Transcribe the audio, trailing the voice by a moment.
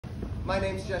My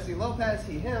name's Jesse Lopez,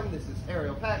 he, him. This is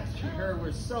Ariel Peck, she, her.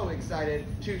 We're so excited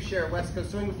to share West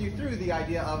Coast Swing with you through the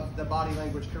idea of the body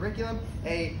language curriculum,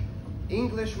 a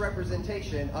English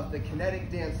representation of the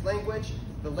kinetic dance language.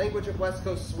 The language of West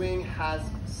Coast Swing has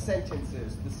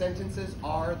sentences. The sentences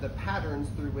are the patterns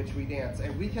through which we dance,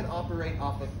 and we can operate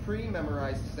off of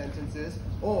pre-memorized sentences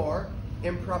or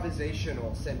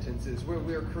improvisational sentences where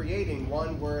we're creating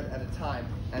one word at a time,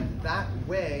 and that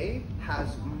way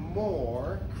has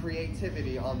more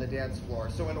creativity on the dance floor.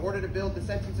 So in order to build the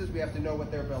sentences, we have to know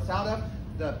what they're built out of.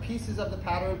 The pieces of the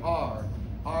pattern are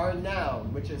our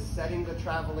noun, which is setting the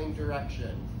traveling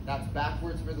direction. That's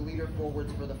backwards for the leader,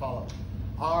 forwards for the follower.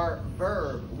 Our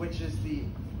verb, which is the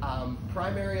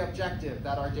primary objective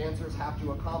that our dancers have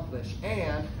to accomplish,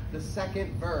 and the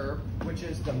second verb, which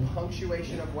is the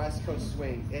punctuation of West Coast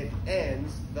Swing. It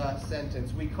ends the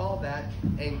sentence. We call that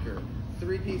anchor.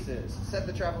 3 pieces: set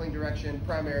the traveling direction,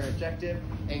 primary objective,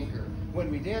 anchor. When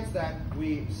we dance that,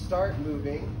 we start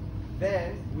moving,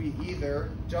 then we either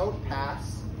don't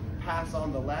pass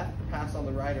on the left, pass on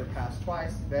the right, or pass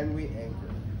twice, then we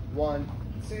anchor. 1,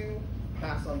 2,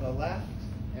 pass on the left,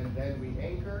 and then we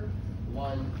anchor.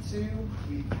 1, 2,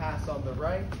 we pass on the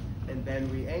right, and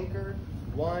then we anchor.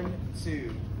 1,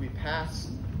 2, we pass,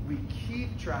 we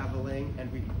keep traveling,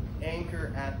 and we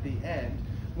anchor at the end.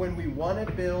 When we want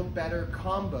to build better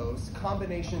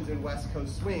combinations in West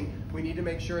Coast Swing, we need to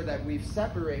make sure that we've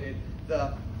separated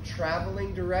the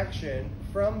traveling direction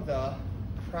from the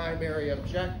primary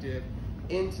objective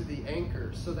into the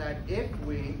anchor, so that if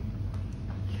we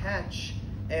catch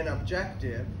an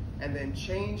objective and then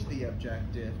change the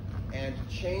objective and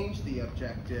change the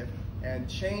objective and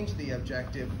change the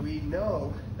objective, we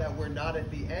know that we're not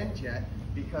at the end yet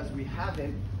because we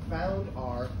haven't found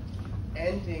our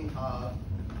ending of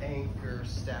anchor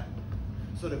step.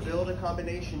 So to build a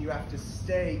combination, you have to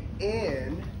stay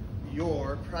in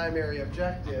your primary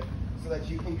objective so that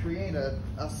you can create a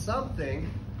something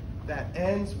that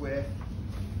ends with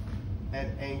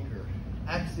an anchor,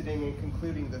 exiting and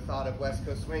concluding the thought of West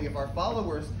Coast Swing. If our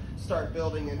followers start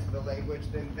building into the language,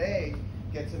 then they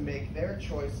get to make their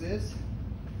choices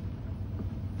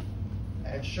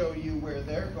and show you where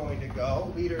they're going to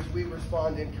go. Leaders, we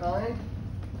respond in kind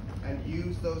and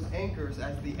use those anchors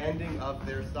as the ending of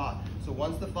their thought. So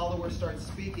once the followers start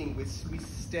speaking, we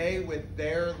stay with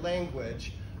their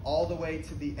language all the way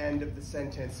to the end of the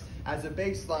sentence. As a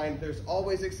baseline, there's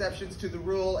always exceptions to the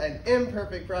rule, and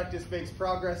imperfect practice makes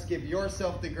progress. Give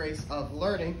yourself the grace of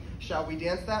learning. Shall we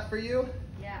dance that for you?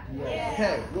 Yeah.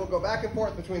 Okay, we'll go back and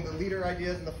forth between the leader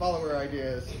ideas and the follower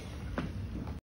ideas.